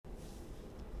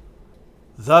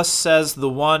Thus says the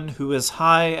one who is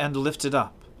high and lifted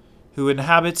up, who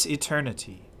inhabits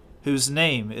eternity, whose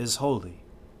name is holy.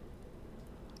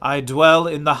 I dwell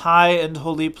in the high and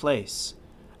holy place,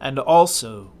 and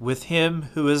also with him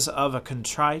who is of a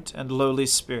contrite and lowly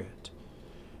spirit,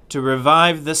 to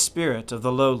revive the spirit of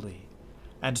the lowly,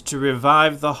 and to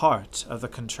revive the heart of the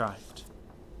contrite.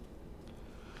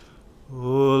 O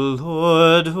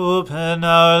Lord, open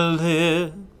our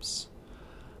lips,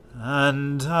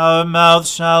 and our mouth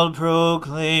shall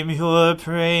proclaim your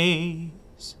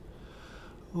praise.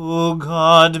 O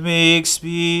God, make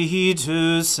speed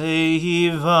to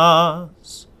save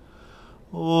us.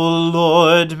 O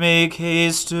Lord, make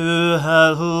haste to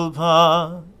help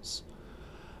us.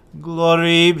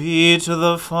 Glory be to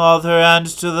the Father, and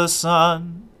to the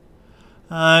Son,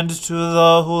 and to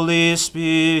the Holy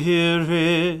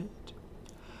Spirit,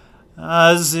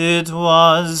 as it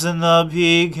was in the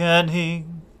beginning,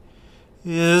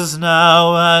 is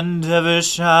now, and ever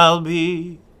shall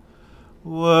be,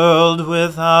 world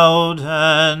without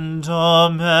end.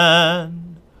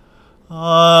 Amen.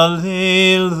 Alleluia.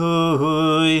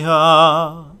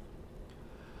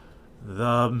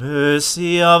 The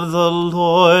mercy of the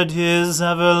Lord is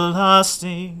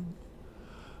everlasting.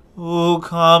 O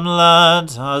come,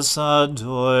 let us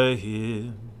adore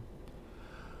him.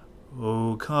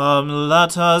 O come,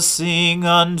 let us sing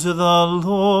unto the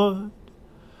Lord.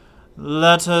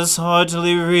 Let us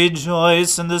heartily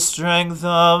rejoice in the strength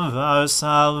of our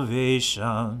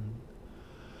salvation.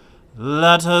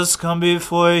 Let us come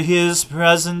before his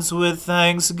presence with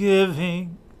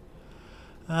thanksgiving,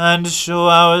 and show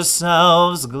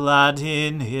ourselves glad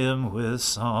in him with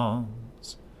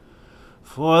songs.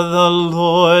 For the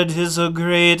Lord is a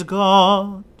great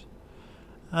God,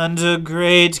 and a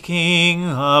great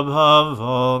King above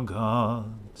all gods.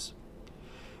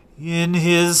 In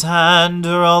his hand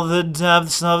are all the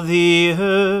depths of the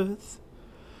earth,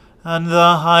 and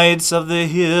the heights of the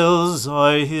hills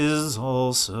are his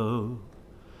also.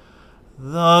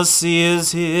 The sea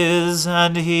is his,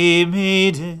 and he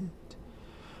made it,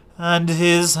 and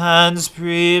his hands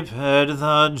prepared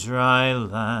the dry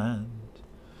land.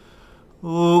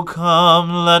 O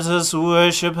come, let us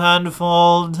worship and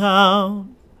fall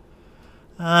down,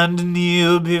 and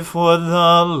kneel before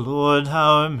the Lord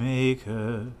our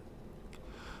Maker.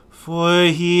 For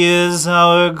he is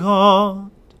our God,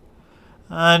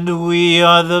 and we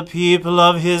are the people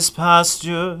of his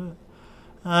pasture,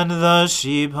 and the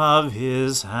sheep of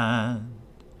his hand.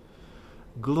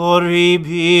 Glory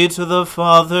be to the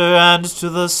Father, and to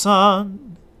the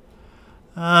Son,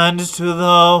 and to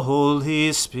the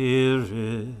Holy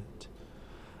Spirit,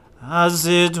 as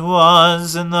it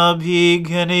was in the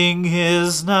beginning,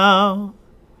 is now,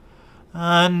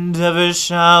 and ever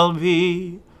shall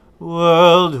be,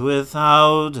 world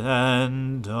without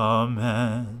end.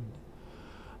 Amen.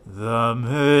 The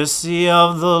mercy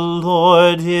of the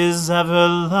Lord is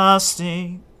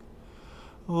everlasting.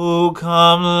 O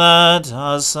come, let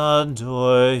us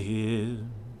adore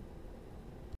him.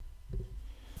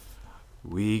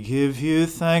 We give you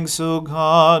thanks, O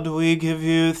God, we give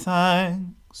you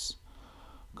thanks,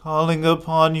 calling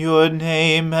upon your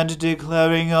name and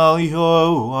declaring all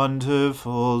your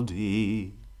wonderful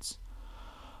deeds.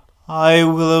 I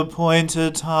will appoint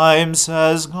a time,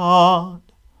 says God.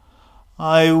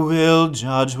 I will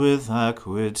judge with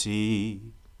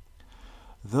equity.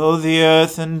 Though the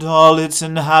earth and all its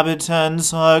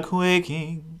inhabitants are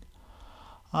quaking,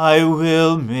 I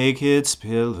will make its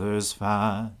pillars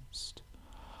fast.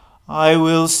 I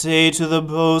will say to the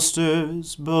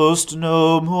boasters, boast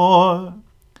no more,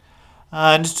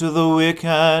 and to the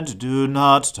wicked, do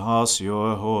not toss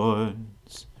your horns.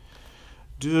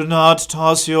 Do not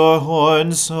toss your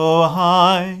horns so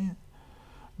high,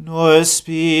 nor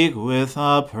speak with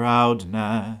a proud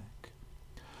neck.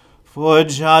 For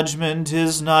judgment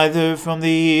is neither from the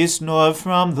east nor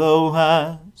from the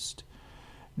west,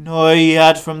 nor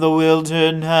yet from the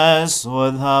wilderness or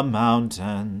the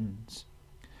mountains.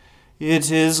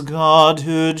 It is God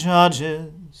who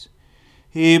judges.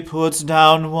 He puts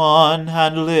down one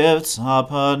and lifts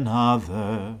up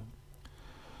another.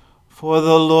 For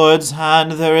the Lord's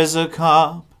hand there is a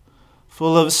cup,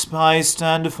 full of spiced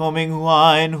and foaming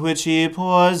wine, which he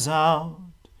pours out.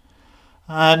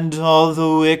 And all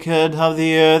the wicked of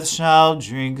the earth shall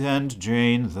drink and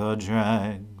drain the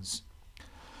dregs.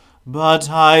 But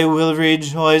I will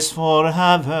rejoice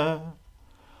forever.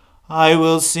 I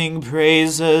will sing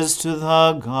praises to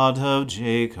the God of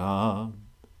Jacob.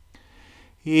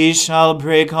 He shall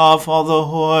break off all the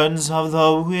horns of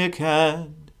the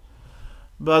wicked,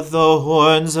 but the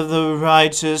horns of the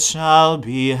righteous shall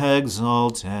be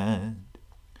exalted.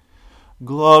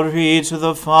 Glory to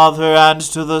the Father, and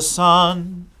to the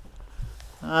Son,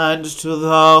 and to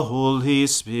the Holy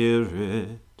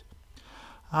Spirit,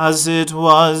 as it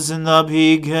was in the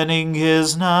beginning,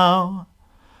 is now,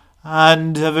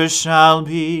 and ever shall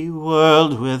be,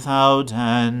 world without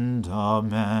end.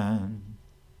 Amen.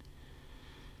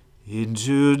 In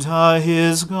Judah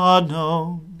is God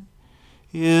known,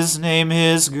 his name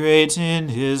is great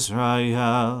in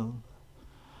Israel.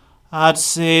 At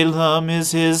Salem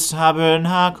is his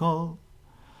tabernacle,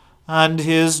 and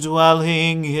his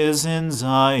dwelling is in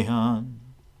Zion.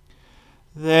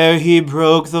 There he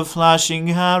broke the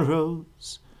flashing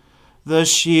arrows, the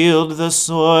shield, the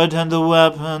sword, and the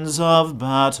weapons of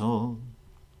battle.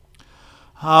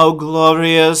 How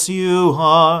glorious you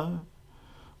are,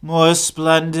 more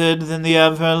splendid than the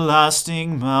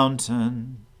everlasting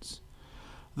mountains.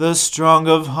 The strong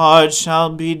of heart shall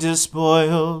be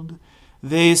despoiled,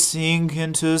 they sink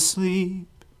into sleep.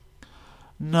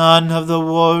 None of the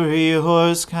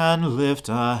warriors can lift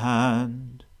a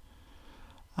hand.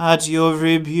 At your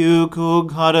rebuke, O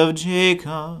God of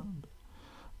Jacob,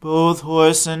 both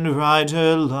horse and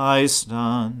rider lie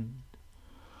stunned.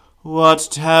 What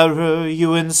terror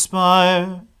you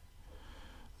inspire!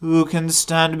 Who can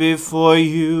stand before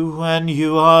you when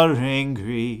you are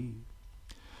angry?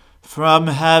 From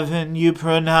heaven you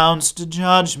pronounced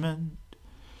judgment.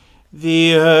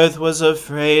 The earth was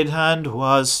afraid and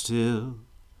was still.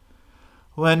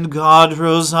 When God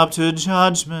rose up to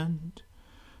judgment,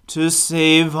 to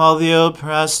save all the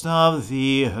oppressed of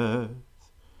the earth.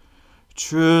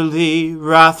 Truly,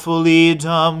 wrathful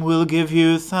Edom will give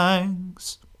you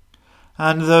thanks,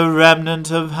 and the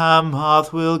remnant of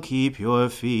Hamath will keep your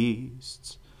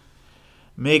feasts.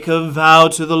 Make a vow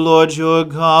to the Lord your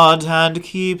God and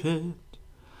keep it.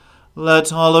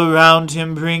 Let all around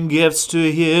him bring gifts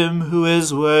to him who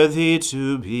is worthy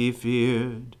to be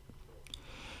feared.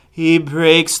 He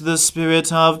breaks the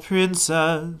spirit of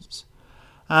princes,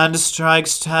 and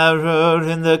strikes terror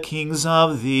in the kings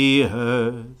of the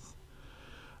earth.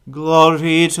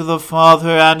 Glory to the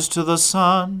Father, and to the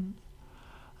Son,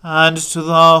 and to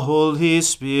the Holy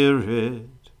Spirit,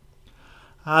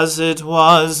 as it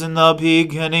was in the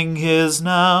beginning, is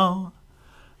now,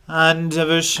 and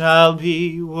ever shall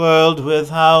be, world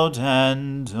without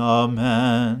end.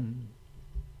 Amen.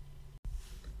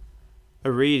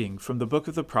 A reading from the book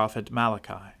of the prophet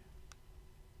Malachi.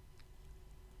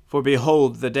 For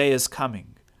behold, the day is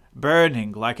coming,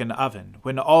 burning like an oven,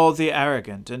 when all the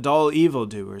arrogant and all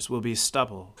evildoers will be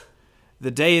stubble.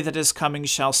 The day that is coming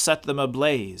shall set them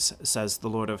ablaze, says the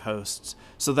Lord of hosts,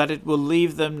 so that it will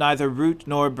leave them neither root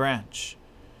nor branch.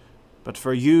 But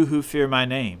for you who fear my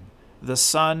name, the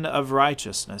Sun of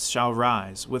Righteousness shall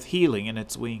rise, with healing in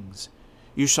its wings.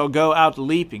 You shall go out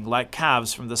leaping like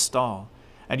calves from the stall,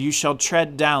 and you shall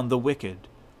tread down the wicked,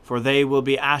 for they will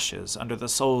be ashes under the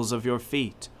soles of your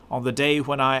feet on the day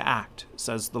when I act,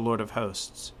 says the Lord of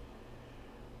hosts.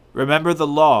 Remember the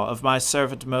law of my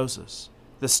servant Moses,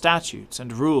 the statutes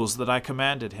and rules that I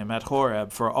commanded him at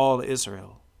Horeb for all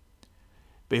Israel.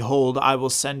 Behold, I will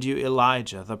send you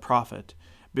Elijah the prophet,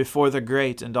 before the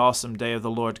great and awesome day of the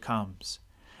Lord comes.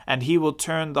 And he will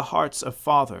turn the hearts of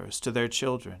fathers to their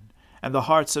children, and the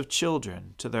hearts of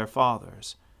children to their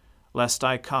fathers, lest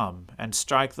I come and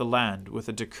strike the land with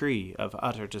a decree of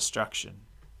utter destruction.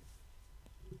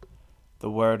 The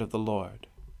word of the Lord.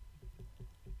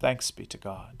 Thanks be to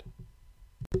God.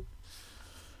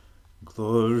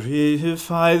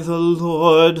 Glorify the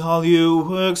Lord, all you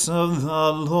works of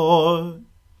the Lord.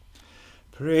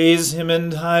 Praise him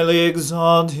and highly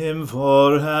exalt him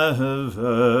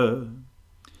forever.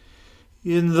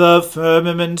 In the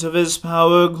firmament of his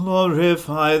power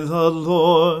glorify the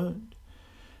Lord.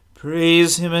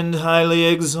 Praise him and highly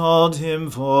exalt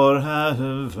him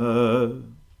forever.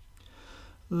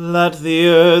 Let the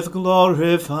earth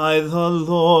glorify the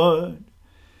Lord.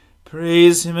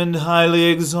 Praise him and highly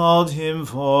exalt him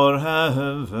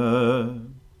forever.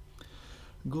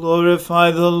 Glorify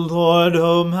the Lord,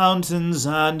 O mountains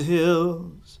and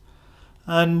hills,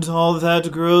 and all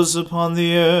that grows upon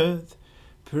the earth.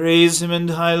 Praise him and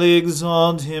highly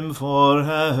exalt him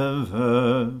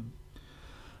forever.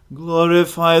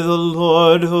 Glorify the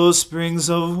Lord, O springs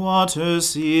of water,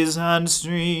 seas and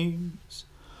streams,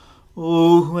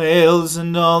 O whales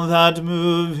and all that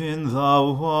move in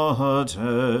the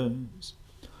waters.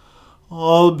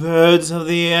 All birds of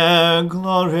the air,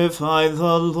 glorify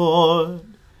the Lord.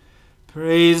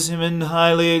 Praise him and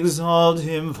highly exalt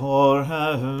him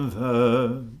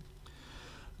forever.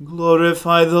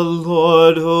 Glorify the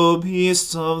Lord, O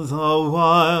beasts of the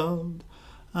wild,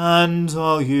 and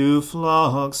all you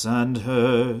flocks and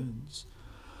herds.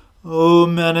 O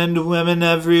men and women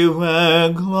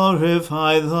everywhere,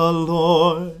 glorify the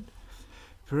Lord.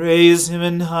 Praise him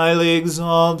and highly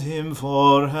exalt him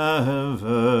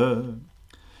forever.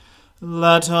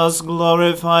 Let us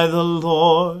glorify the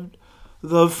Lord,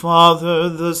 the Father,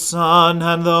 the Son,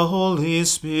 and the Holy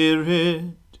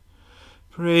Spirit.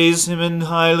 Praise him and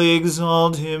highly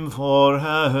exalt him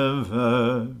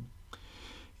forever.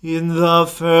 In the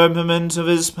firmament of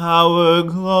his power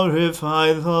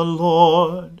glorify the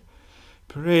Lord.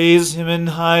 Praise him and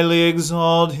highly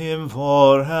exalt him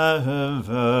forever.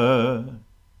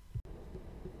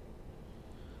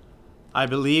 I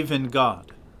believe in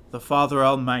God, the Father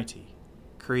Almighty,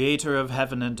 creator of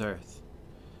heaven and earth.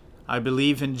 I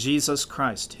believe in Jesus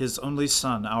Christ, his only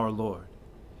Son, our Lord.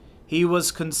 He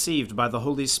was conceived by the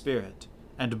Holy Spirit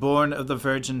and born of the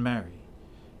Virgin Mary.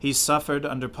 He suffered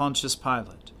under Pontius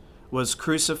Pilate, was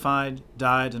crucified,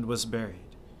 died, and was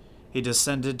buried. He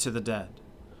descended to the dead.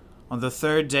 On the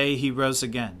third day he rose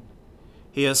again.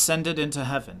 He ascended into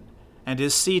heaven and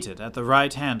is seated at the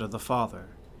right hand of the Father.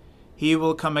 He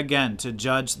will come again to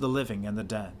judge the living and the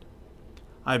dead.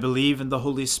 I believe in the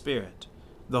Holy Spirit,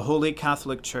 the Holy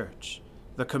Catholic Church,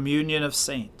 the communion of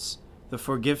saints, the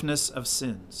forgiveness of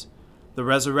sins, the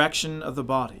resurrection of the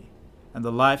body, and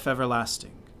the life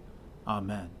everlasting.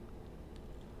 Amen.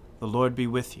 The Lord be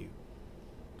with you.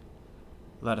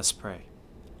 Let us pray.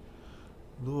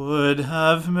 Lord,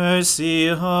 have mercy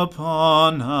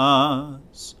upon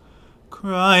us.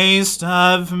 Christ,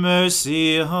 have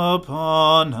mercy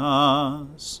upon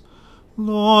us.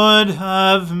 Lord,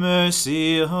 have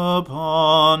mercy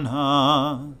upon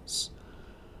us.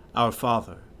 Our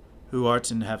Father, who art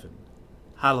in heaven,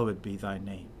 hallowed be thy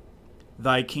name.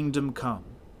 Thy kingdom come,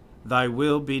 thy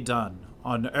will be done,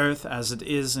 on earth as it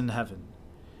is in heaven.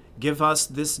 Give us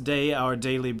this day our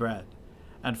daily bread,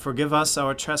 and forgive us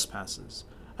our trespasses,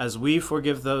 as we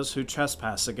forgive those who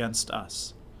trespass against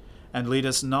us. And lead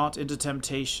us not into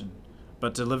temptation,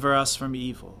 but deliver us from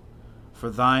evil. For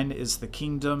thine is the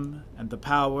kingdom, and the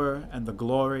power, and the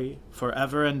glory,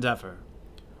 forever and ever.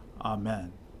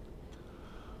 Amen.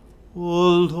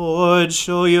 O Lord,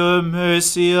 show your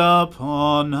mercy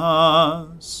upon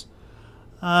us,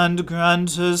 and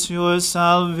grant us your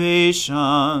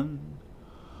salvation.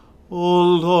 O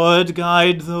Lord,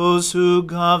 guide those who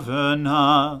govern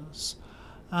us,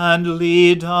 and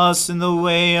lead us in the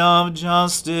way of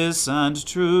justice and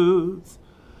truth.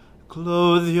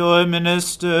 Clothe your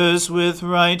ministers with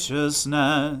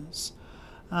righteousness,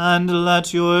 and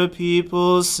let your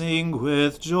people sing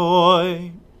with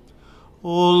joy.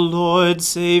 O Lord,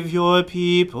 save your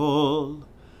people,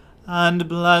 and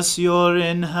bless your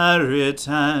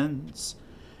inheritance.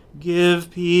 Give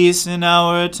peace in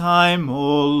our time,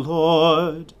 O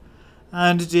Lord,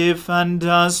 and defend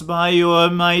us by your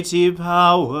mighty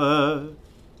power.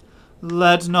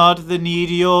 Let not the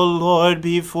needy, O Lord,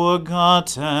 be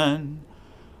forgotten,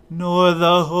 nor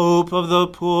the hope of the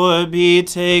poor be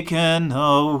taken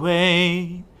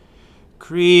away.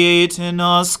 Create in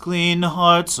us clean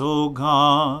hearts, O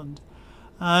God,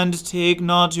 and take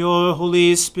not your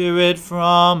Holy Spirit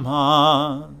from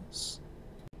us.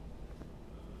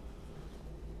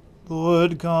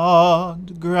 Lord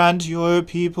God, grant your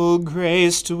people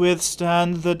grace to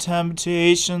withstand the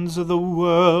temptations of the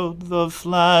world, the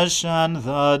flesh, and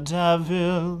the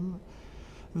devil,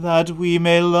 that we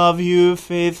may love you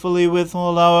faithfully with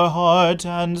all our heart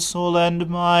and soul and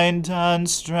mind and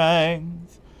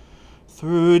strength.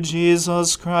 Through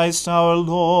Jesus Christ our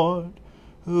Lord,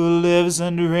 who lives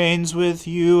and reigns with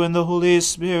you in the Holy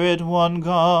Spirit, one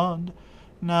God,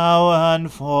 now and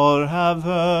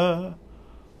forever.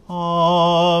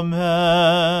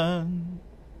 Amen.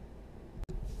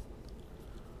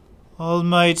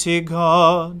 Almighty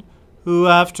God, who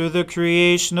after the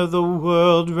creation of the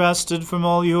world rested from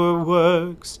all your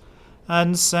works,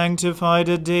 and sanctified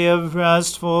a day of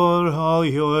rest for all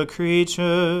your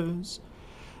creatures,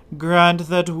 grant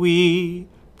that we,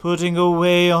 putting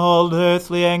away all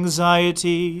earthly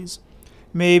anxieties,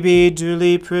 may be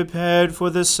duly prepared for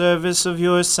the service of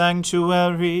your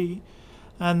sanctuary,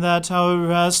 and that our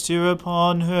rest here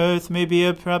upon earth may be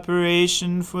a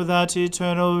preparation for that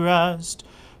eternal rest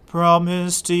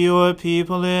promised to your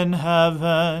people in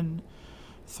heaven.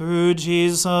 Through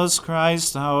Jesus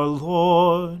Christ our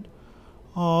Lord.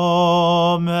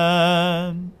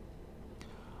 Amen.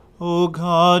 O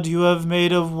God, you have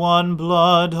made of one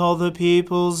blood all the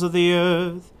peoples of the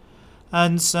earth,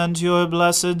 and sent your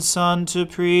blessed Son to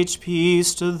preach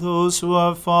peace to those who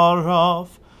are far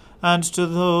off, and to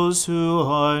those who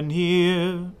are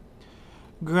near.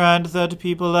 Grant that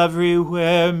people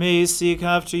everywhere may seek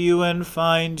after you and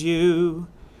find you,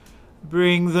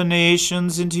 Bring the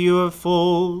nations into your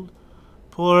fold.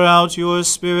 Pour out your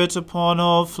Spirit upon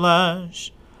all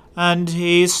flesh, and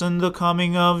hasten the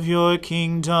coming of your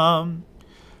kingdom.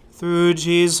 Through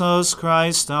Jesus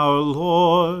Christ our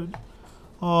Lord.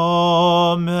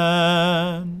 Amen.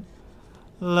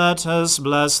 Let us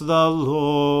bless the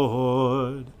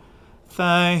Lord.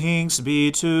 Thanks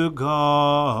be to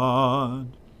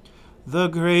God. The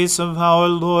grace of our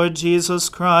Lord Jesus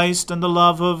Christ, and the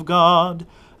love of God,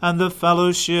 and the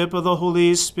fellowship of the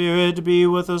Holy Spirit be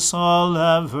with us all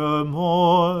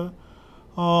evermore.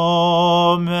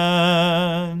 Amen.